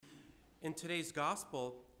In today's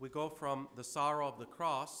gospel, we go from the sorrow of the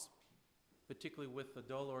cross, particularly with the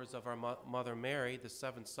dolors of our Mother Mary, the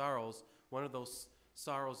seven sorrows. One of those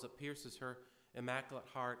sorrows that pierces her immaculate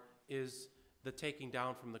heart is the taking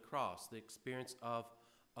down from the cross, the experience of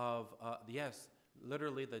yes,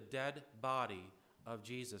 literally the dead body of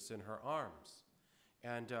Jesus in her arms.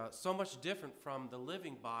 And so much different from the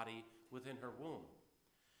living body within her womb.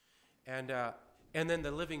 And then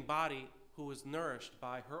the living body who was nourished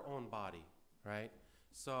by her own body, right?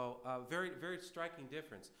 So very, very striking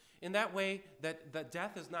difference. In that way, that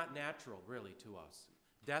death is not natural, really, to us.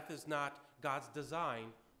 Death is not God's design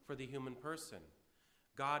for the human person.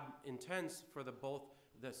 God intends for both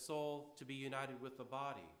the soul to be united with the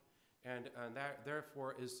body, and that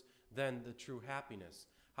therefore is then the true happiness.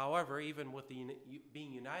 However, even with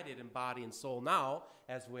being united in body and soul now,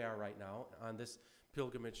 as we are right now on this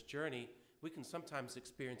pilgrimage journey, we can sometimes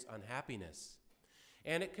experience unhappiness.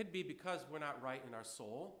 And it could be because we're not right in our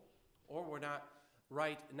soul, or we're not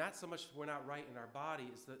right, not so much we're not right in our body,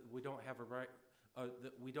 is that we don't have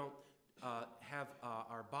have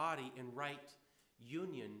our body in right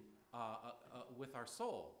union with our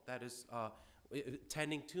soul. That is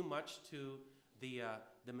tending too much to the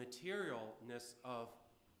materialness of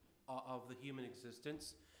the human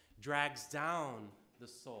existence drags down the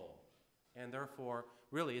soul. And therefore,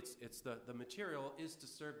 really, it's the material is to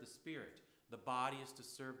serve the spirit. The body is to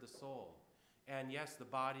serve the soul. And yes, the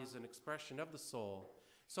body is an expression of the soul.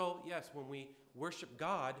 So yes, when we worship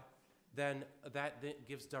God, then that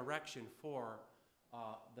gives direction for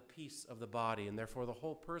the peace of the body, and therefore the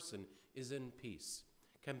whole person is in peace,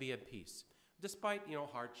 can be at peace. Despite,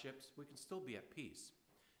 hardships, we can still be at peace.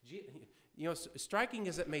 Striking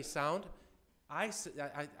as it may sound, I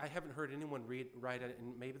haven't heard anyone write it,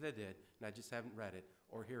 and maybe they did, and I just haven't read it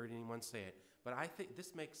or heard anyone say it, but I think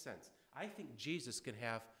this makes sense. I think Jesus can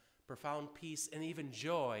have profound peace and even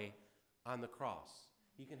joy on the cross.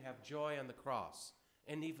 He can have joy on the cross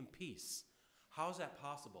and even peace. How is that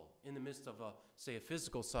possible in the midst of, say, a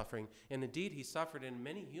physical suffering? And indeed, he suffered in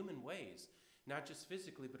many human ways, not just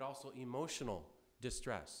physically, but also emotional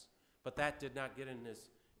distress. But that did not get in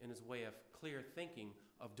his way of clear thinking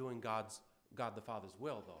of doing God the Father's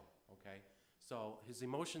will, though, okay? So his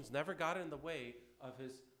emotions never got in the way of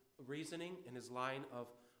his reasoning and his line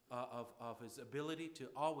of his ability to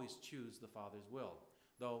always choose the Father's will.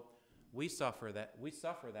 Though we suffer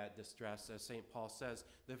that distress, as St. Paul says,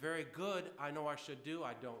 the very good I know I should do,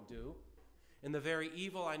 I don't do. And the very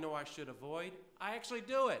evil I know I should avoid, I actually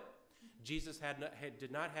do it. Jesus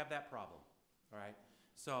did not have that problem, all right?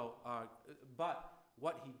 So, but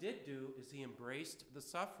what he did do is he embraced the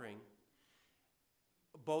suffering,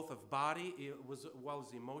 both of body as well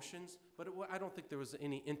as emotions, but I don't think there was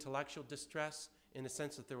any intellectual distress in the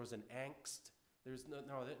sense that there was an angst. There's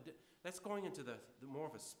that's going into the more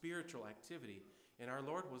of a spiritual activity, and our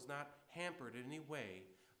Lord was not hampered in any way,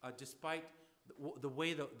 despite the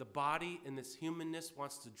way the body in this humanness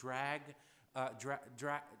wants to drag the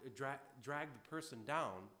person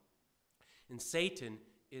down. And Satan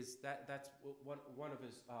that's one of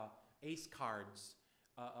his ace cards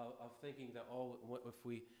of thinking that, if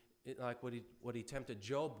we, like what he tempted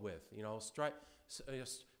Job with,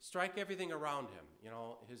 strike everything around him,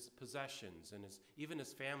 his possessions and even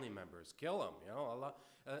his family members, kill him,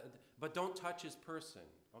 but don't touch his person,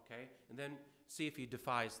 okay? And then see if he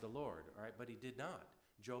defies the Lord, all right? But he did not.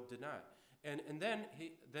 Job did not. And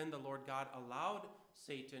then the Lord God allowed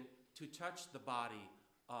Satan to touch the body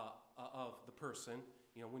of the person.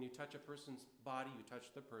 When you touch a person's body, you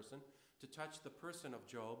touch the person. To touch the person of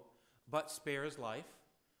Job, but spare his life,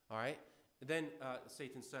 all right? Then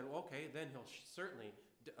Satan said, well, okay, then he'll certainly,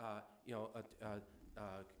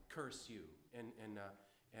 curse you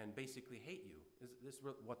and basically hate you. This is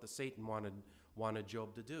what the Satan wanted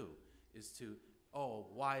Job to do, is to,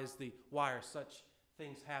 why are such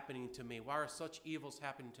things happening to me? Why are such evils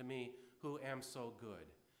happening to me who am so good?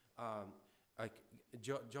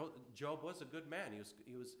 Job was a good man.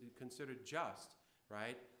 He was considered just,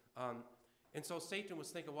 right? And so Satan was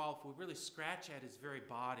thinking, well, if we really scratch at his very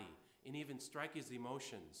body and even strike his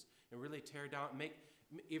emotions and really tear down, make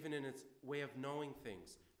even in its way of knowing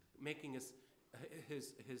things, making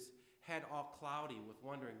his head all cloudy with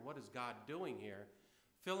wondering, what is God doing here?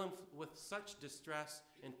 Fill him with such distress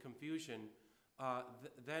and confusion,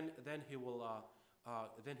 then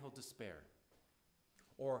he'll despair,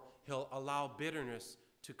 or he'll allow bitterness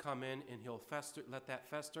to come in, and he'll let that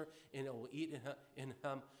fester, and it will eat in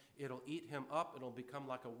him. It'll eat him up. It'll become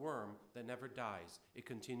like a worm that never dies. It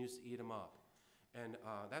continues to eat him up, and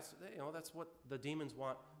that's what the demons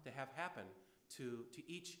want to have happen to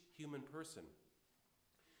each human person.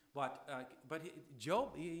 But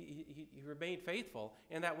Job, he remained faithful.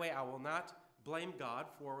 In that way, I will not blame God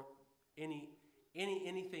for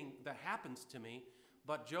anything that happens to me.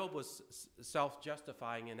 But Job was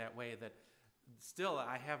self-justifying in that way that still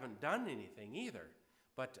I haven't done anything either.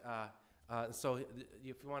 But so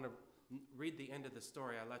if you want to read the end of the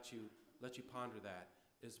story, I'll let you ponder that.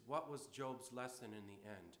 Is what was Job's lesson in the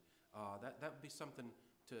end? That would be something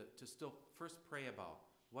to still first pray about.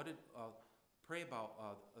 Pray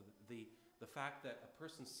about the fact that a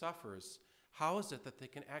person suffers. How is it that they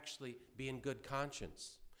can actually be in good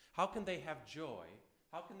conscience? How can they have joy?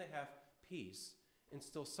 How can they have peace and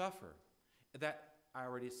still suffer? That, I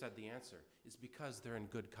already said the answer, is because they're in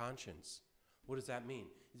good conscience. What does that mean?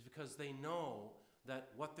 It's because they know that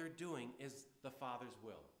what they're doing is the Father's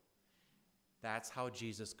will. That's how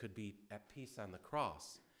Jesus could be at peace on the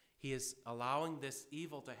cross. He is allowing this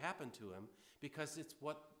evil to happen to him because it's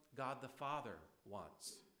what God the Father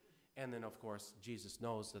wants. And then, of course, Jesus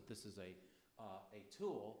knows that this is a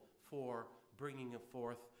tool for bringing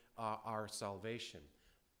forth our salvation.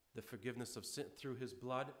 The forgiveness of sin through his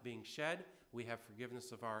blood being shed. We have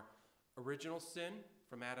forgiveness of our original sin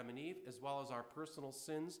from Adam and Eve, as well as our personal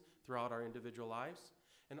sins throughout our individual lives.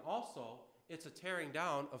 And also, it's a tearing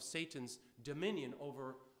down of Satan's dominion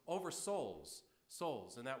over souls.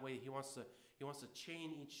 And that way he wants to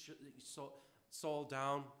chain each soul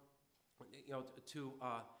down,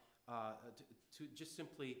 to just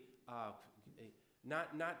simply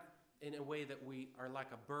not in a way that we are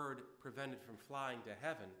like a bird prevented from flying to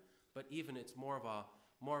heaven, but even it's more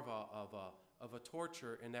of a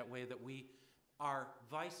torture in that way that our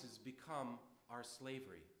vices become our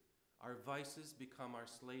slavery. Our vices become our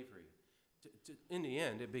slavery. In the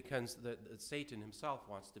end, it becomes that Satan himself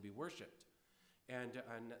wants to be worshipped. And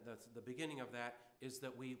the beginning of that is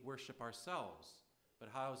that we worship ourselves. But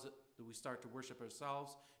how is it that we start to worship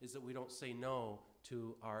ourselves? Is that we don't say no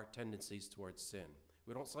to our tendencies towards sin.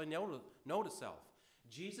 We don't say no to self.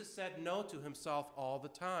 Jesus said no to himself all the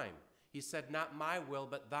time. He said, not my will,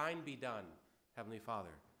 but thine be done, Heavenly Father.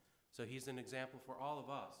 So he's an example for all of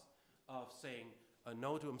us of saying a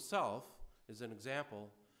no to himself is an example,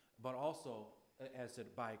 but also,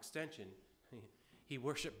 by extension, he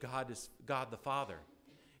worshiped God as God the Father.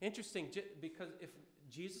 Interesting, because if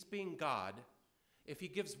Jesus being God, if he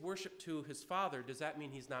gives worship to his Father, does that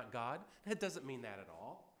mean he's not God? That doesn't mean that at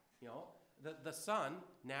all. The Son,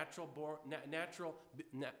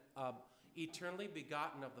 eternally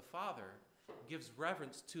begotten of the Father, gives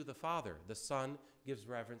reverence to the Father. The Son gives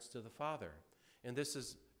reverence to the Father. And this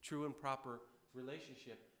is true and proper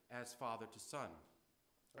relationship as father to son.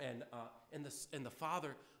 And the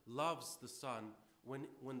Father loves the Son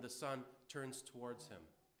when the Son turns towards him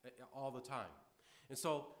all the time. And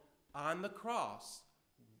so on the cross,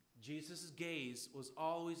 Jesus' gaze was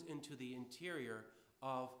always into the interior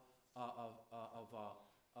of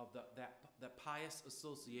that pious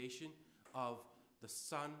association of the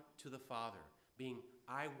Son to the Father, being,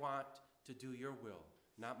 I want to do your will,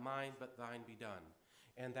 not mine, but thine be done.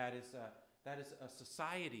 And that is a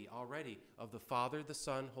society already of the Father, the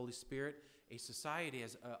Son, Holy Spirit, a society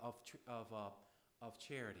of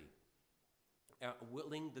charity,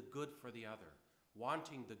 willing the good for the other,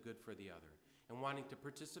 wanting the good for the other, and wanting to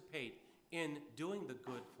participate in doing the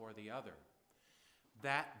good for the other.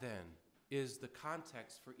 That then is the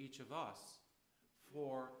context for each of us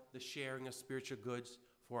for the sharing of spiritual goods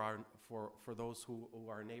for those who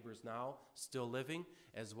are neighbors now, still living,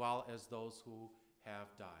 as well as those who have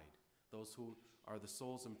died. Those who are the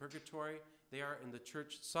souls in purgatory, they are in the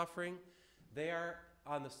church suffering. They are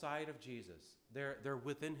on the side of Jesus. They're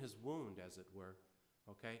within his wound, as it were.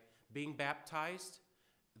 Okay? Being baptized,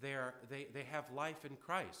 they have life in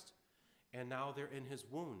Christ, and now they're in his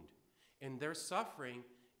wound. And their suffering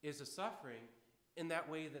is a suffering in that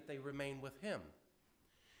way that they remain with him.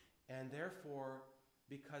 And therefore,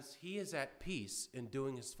 because he is at peace in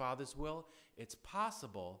doing his Father's will, it's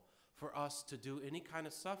possible for us to do any kind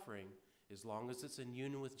of suffering, as long as it's in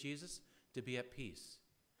union with Jesus, to be at peace.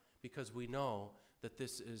 Because we know that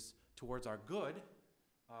this is towards our good.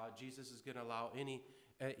 Jesus is going to allow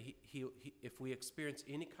if we experience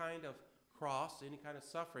any kind of cross, any kind of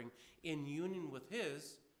suffering in union with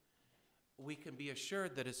his, we can be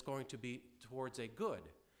assured that it's going to be towards a good.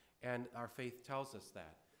 And our faith tells us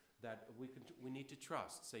that we need to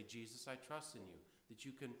trust. Say, Jesus, I trust in you, that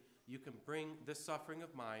you can bring this suffering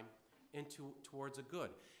of mine towards a good,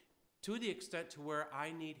 to the extent to where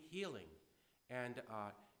I need healing. And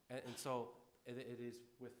so it is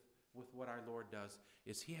with what our Lord does,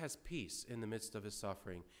 is he has peace in the midst of his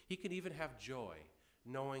suffering. He can even have joy,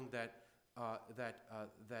 knowing that there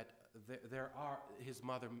are his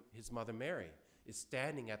mother Mary is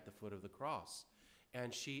standing at the foot of the cross,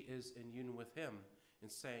 and she is in union with him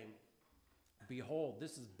and saying, "Behold,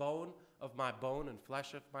 this is bone of my bone and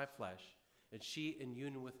flesh of my flesh." And she, in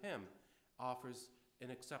union with him, offers an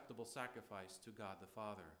acceptable sacrifice to God the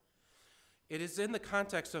Father. It is in the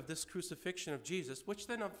context of this crucifixion of Jesus, which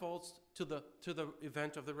then unfolds to the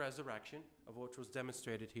event of the resurrection, of which was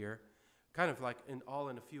demonstrated here. Kind of like in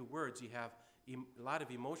a few words, you have a lot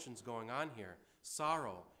of emotions going on here.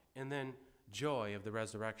 Sorrow, and then joy of the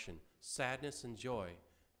resurrection. Sadness and joy.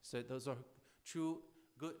 So those are true,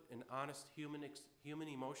 good, and honest human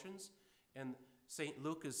emotions. And St.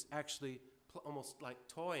 Luke is actually almost like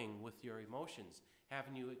toying with your emotions,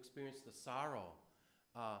 having you experience the sorrow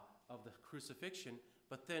of the crucifixion,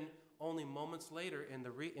 but then only moments later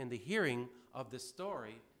in the hearing of this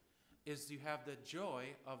story is you have the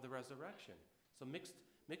joy of the resurrection. So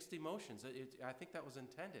mixed emotions. I think that was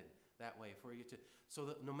intended that way for you to, so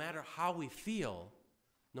that no matter how we feel,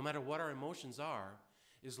 no matter what our emotions are,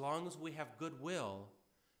 as long as we have goodwill,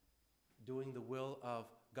 doing the will of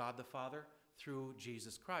God the Father through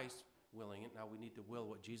Jesus Christ, willing it. Now we need to will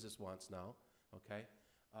what Jesus wants now, okay?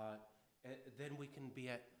 Then we can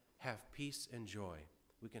have peace and joy.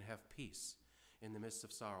 We can have peace in the midst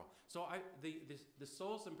of sorrow. So the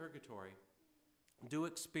souls in purgatory do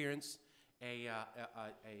experience a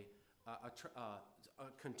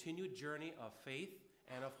continued journey of faith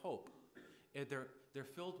and of hope. They're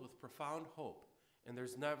filled with profound hope, and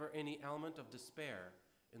there's never any element of despair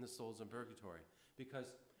in the souls in purgatory,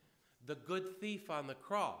 because the good thief on the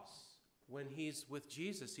cross, when he's with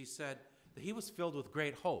Jesus, he said that he was filled with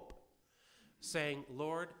great hope, saying,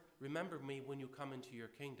 "Lord, remember me when you come into your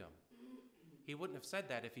kingdom." He wouldn't have said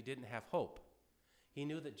that if he didn't have hope. He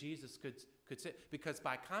knew that Jesus could say, because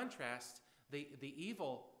by contrast, the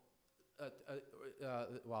evil, the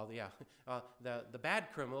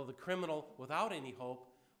bad criminal, the criminal without any hope,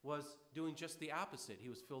 was doing just the opposite. He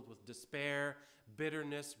was filled with despair,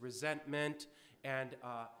 bitterness, resentment, and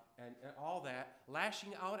all that,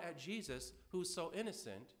 lashing out at Jesus, who's so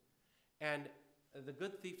innocent. And the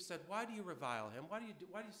good thief said, "Why do you revile him? Why do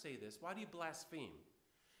you say this? Why do you blaspheme?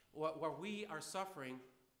 Where we are suffering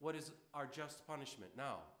what is our just punishment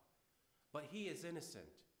now, but he is innocent."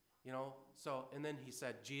 So, and then he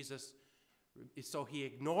said, so he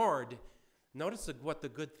ignored, notice what the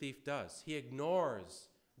good thief does. He ignores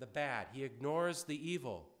the bad. He ignores the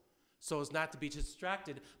evil, so as not to be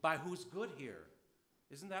distracted by who's good here.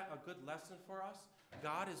 Isn't that a good lesson for us?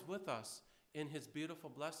 God is with us in his beautiful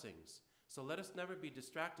blessings. So let us never be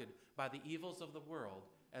distracted by the evils of the world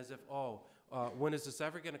as if, when is this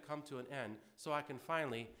ever going to come to an end so I can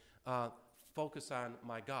finally focus on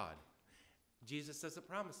my God? Jesus doesn't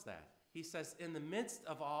promise that. He says, in the midst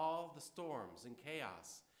of all the storms and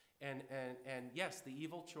chaos, and yes, the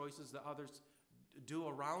evil choices that others do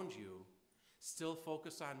around you, still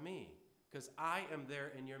focus on me, because I am there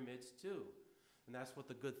in your midst too. And that's what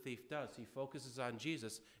the good thief does. He focuses on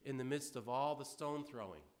Jesus in the midst of all the stone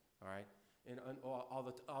throwing, all right, and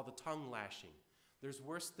all the tongue lashing. There's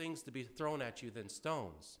worse things to be thrown at you than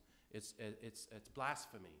stones. It's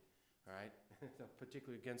blasphemy, all right,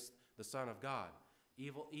 particularly against the Son of God.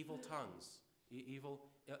 Evil tongues,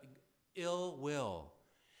 ill will.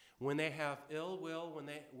 When they have ill will,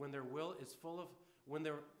 when their will is full of, when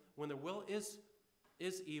their will is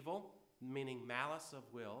evil, meaning malice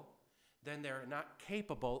of will, then they're not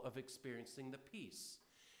capable of experiencing the peace.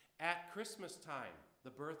 At Christmas time,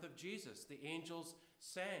 the birth of Jesus, the angels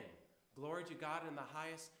sang, "Glory to God in the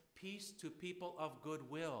highest, peace to people of good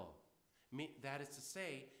will." That is to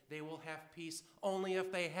say, they will have peace only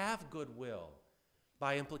if they have goodwill.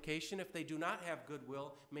 By implication, if they do not have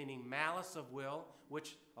goodwill, meaning malice of will,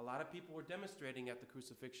 which a lot of people were demonstrating at the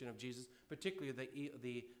crucifixion of Jesus, particularly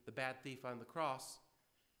the bad thief on the cross,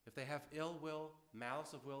 if they have ill will,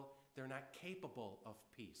 malice of will, they're not capable of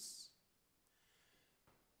peace.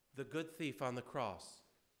 The good thief on the cross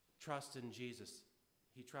trusted in Jesus.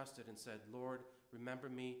 He trusted and said, "Lord, remember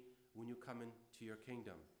me when you come into your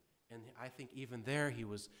kingdom." And I think even there he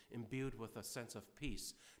was imbued with a sense of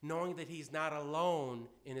peace, knowing that he's not alone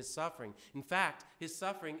in his suffering. In fact, his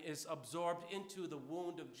suffering is absorbed into the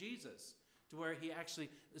wound of Jesus, to where he actually,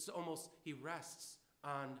 he rests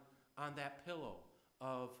on that pillow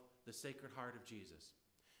of the Sacred Heart of Jesus.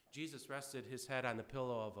 Jesus rested his head on the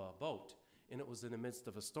pillow of a boat, and it was in the midst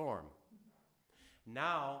of a storm.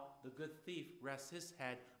 Now, the good thief rests his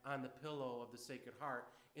head on the pillow of the Sacred Heart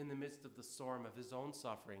in the midst of the storm of his own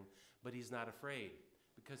suffering, but he's not afraid,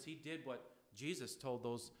 because he did what Jesus told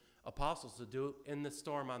those apostles to do in the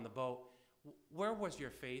storm on the boat. Where was your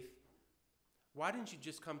faith Why didn't you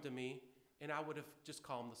just come to me and I would have just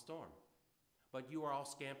calmed the storm? But you are all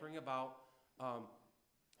scampering about,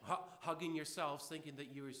 hugging yourselves, thinking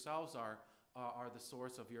that you yourselves are the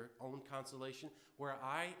source of your own consolation, where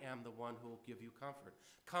I am the one who will give you comfort.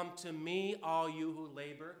 Come to me, all you who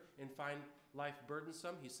labor and find life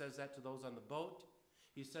burdensome. He says that to those on the boat.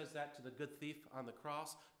 He says that to the good thief on the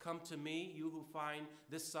cross. Come to me, you who find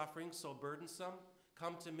this suffering so burdensome.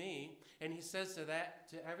 Come to me. And he says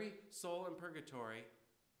to every soul in purgatory,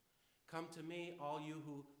 come to me, all you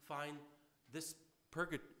who find this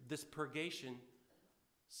purgation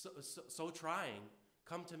so trying.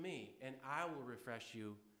 Come to me, and I will refresh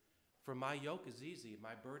you, for my yoke is easy,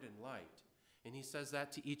 my burden light. And he says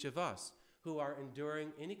that to each of us who are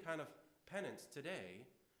enduring any kind of penance today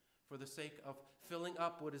for the sake of filling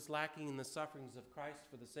up what is lacking in the sufferings of Christ,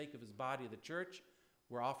 for the sake of his body, the church.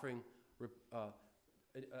 We're offering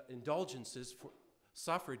indulgences, for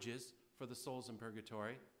suffrages for the souls in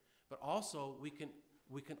purgatory. But also, we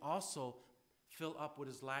can also fill up what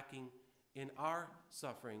is lacking in our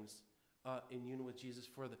sufferings in union with Jesus,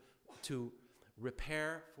 to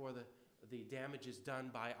repair for the damages done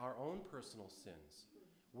by our own personal sins.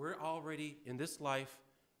 We're already in this life.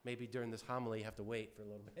 Maybe during this homily you have to wait for a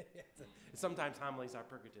little bit. Sometimes homilies are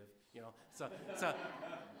purgative,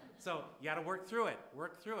 So you got to work through it.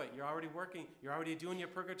 Work through it. You're already working. You're already doing your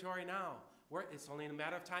purgatory now. It's only a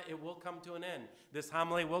matter of time. It will come to an end. This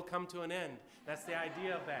homily will come to an end. That's the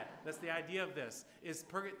idea of that. That's the idea of this.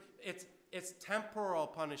 It's temporal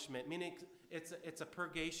punishment, meaning it's a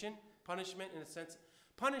purgation punishment in a sense.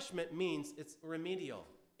 Punishment means it's remedial.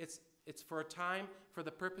 It's for a time, for the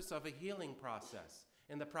purpose of a healing process.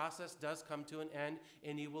 And the process does come to an end,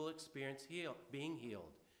 and you will experience being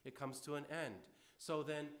healed. It comes to an end. So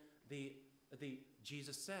then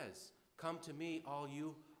Jesus says, come to me, all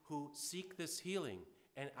you who seek this healing,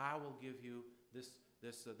 and I will give you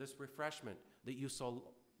this refreshment that you so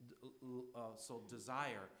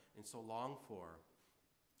desire and so long for.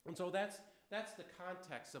 And so that's the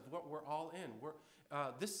context of what we're all in. We're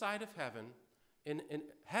this side of heaven. In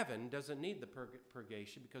heaven doesn't need the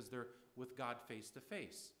purgation because they're with God face to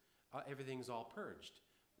face. Everything's all purged,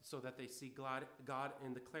 so that they see God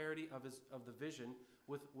in the clarity of the vision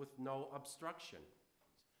with no obstruction.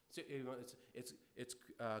 So it's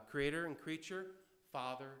creator and creature,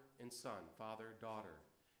 father and son, father, daughter,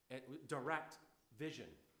 direct vision.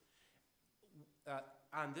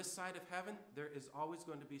 On this side of heaven, there is always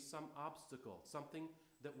going to be some obstacle, something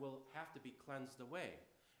that will have to be cleansed away,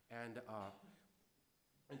 and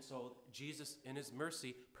so Jesus, in his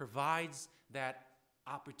mercy, provides that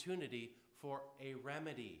opportunity for a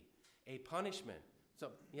remedy, a punishment.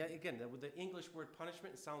 So, yeah, again, the English word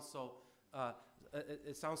punishment, it sounds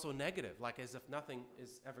so negative, like as if nothing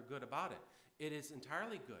is ever good about it. It is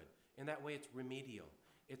entirely good. In that way, it's remedial.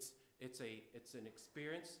 It's an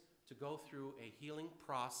experience to go through a healing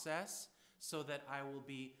process so that I will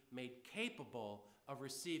be made capable of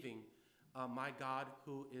receiving my God,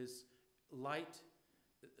 who is light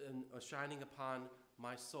and shining upon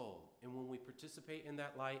my soul. And when we participate in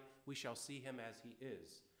that light, we shall see him as he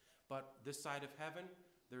is. But this side of heaven,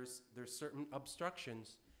 there's certain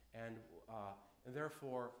obstructions, and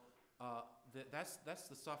therefore that's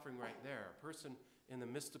the suffering right there. A person in the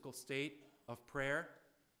mystical state of prayer,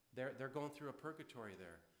 they're going through a purgatory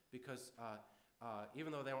there, because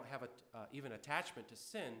even though they don't have even attachment to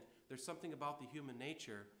sin, there's something about the human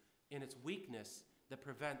nature in its weakness that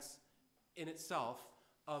prevents in itself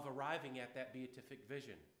of arriving at that beatific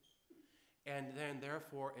vision. And then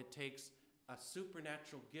therefore it takes a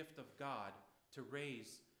supernatural gift of God to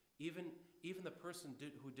raise even the person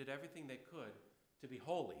who did everything they could to be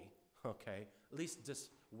holy, okay, at least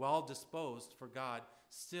well disposed for God,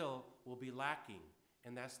 still will be lacking.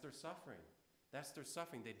 And that's their suffering. That's their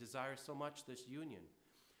suffering. They desire so much this union.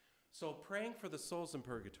 So praying for the souls in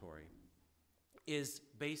purgatory is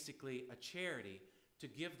basically a charity to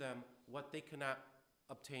give them what they cannot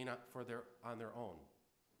obtain on their own,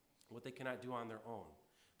 what they cannot do on their own.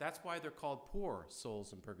 That's why they're called poor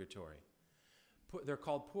souls in purgatory. They're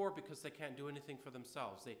called poor because they can't do anything for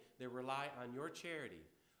themselves. They rely on your charity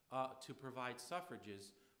to provide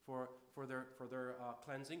suffrages for their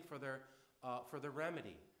cleansing, for their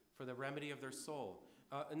remedy, for the remedy of their soul.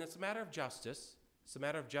 And it's a matter of justice. It's a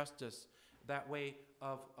matter of justice. That way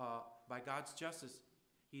by God's justice,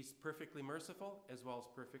 he's perfectly merciful as well as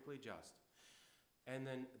perfectly just. And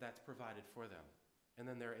then that's provided for them. And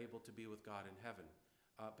then they're able to be with God in heaven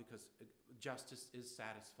because justice is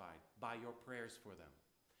satisfied by your prayers for them.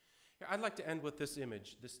 I'd like to end with this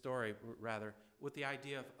image, this story rather, with the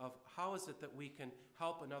idea of how is it that we can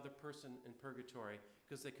help another person in purgatory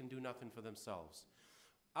because they can do nothing for themselves.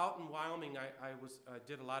 Out in Wyoming, I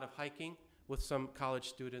did a lot of hiking with some college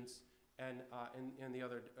students and the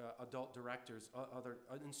other adult directors, other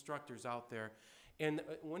instructors out there. And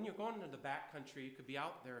when you're going into the backcountry, you could be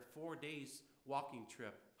out there 4 days walking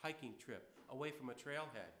trip, hiking trip, away from a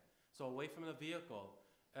trailhead, so away from the vehicle.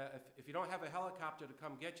 If you don't have a helicopter to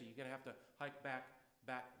come get you, you're going to have to hike back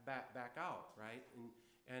out, right?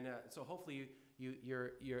 And so hopefully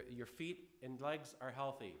your feet and legs are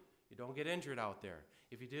healthy. You don't get injured out there.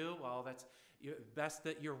 If you do, well, that's best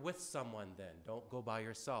that you're with someone then. Don't go by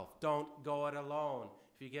yourself. Don't go it alone.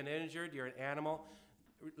 If you get injured, you're an animal.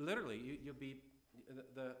 Literally, you'll be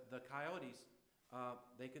the coyotes.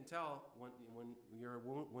 They can tell when you're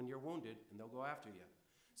wounded, and they'll go after you.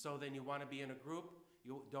 So then you want to be in a group.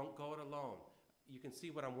 You don't go it alone. You can see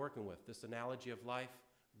what I'm working with, this analogy of life.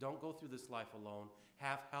 Don't go through this life alone.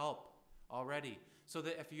 Have help already, so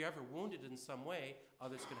that if you're ever wounded in some way,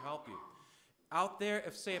 others can help you. Out there,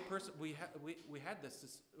 if say a person, we had this,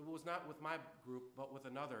 it was not with my group, but with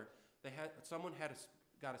another. Someone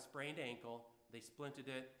got a sprained ankle. They splinted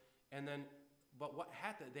it, and then, but what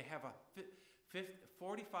happened? They have a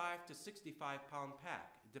 45 to 65 pound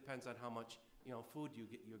pack. It depends on how much food you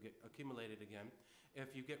get accumulated again.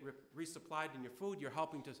 If you get resupplied in your food, you're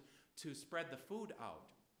helping to spread the food out.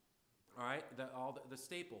 All right, the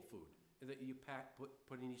staple food that you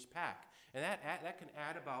put in each pack, and that can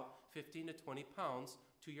add about 15 to 20 pounds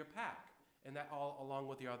to your pack, and that all along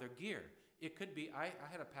with your other gear. It could be. I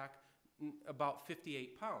had a pack about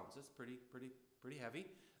 58 pounds. That's pretty heavy,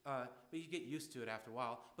 but you get used to it after a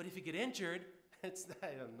while. But if you get injured, that's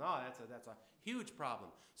a huge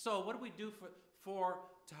problem. So what do we do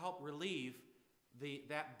to help relieve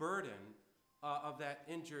that burden of that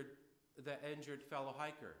injured fellow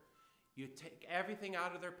hiker? You take everything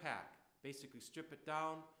out of their pack, basically strip it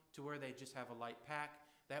down to where they just have a light pack.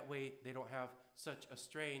 That way they don't have such a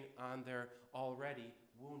strain on their already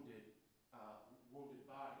wounded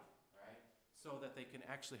body, right? So that they can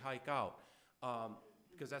actually hike out,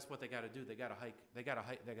 because that's what they got to do. They got to hike. They got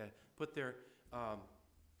to put their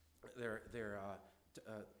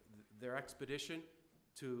expedition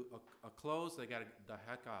to a close. They got to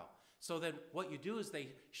hike out. So then what you do is they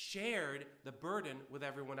shared the burden with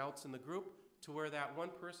everyone else in the group to where that one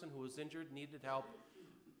person who was injured, needed help,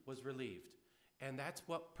 was relieved. And that's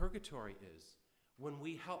what purgatory is. When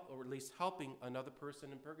we help, or at least helping another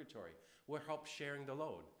person in purgatory, we're sharing the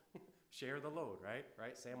load. Share the load, right?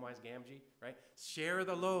 Right? Samwise Gamgee, right? Share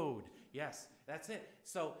the load. Yes, that's it.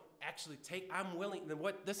 So actually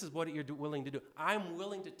this is what you're willing to do. I'm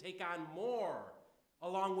willing to take on more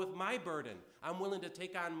along with my burden. I'm willing to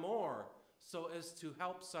take on more so as to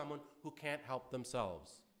help someone who can't help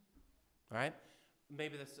themselves. All right?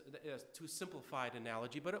 Maybe that's a too simplified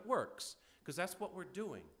analogy, but it works, because that's what we're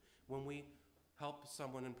doing when we help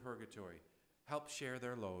someone in purgatory, help share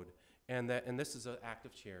their load, and this is an act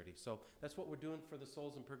of charity. So that's what we're doing for the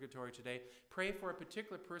souls in purgatory today. Pray for a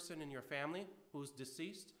particular person in your family who's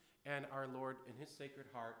deceased, and our Lord, in his sacred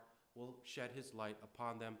heart, will shed his light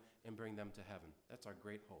upon them and bring them to heaven. That's our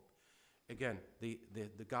great hope. Again, the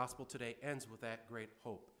gospel today ends with that great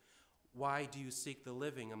hope. Why do you seek the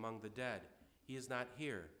living among the dead? He is not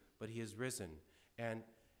here, but he is risen. And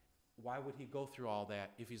why would he go through all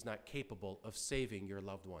that if he's not capable of saving your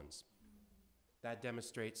loved ones? That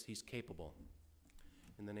demonstrates he's capable.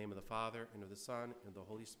 In the name of the Father, and of the Son, and of the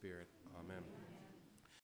Holy Spirit. Amen.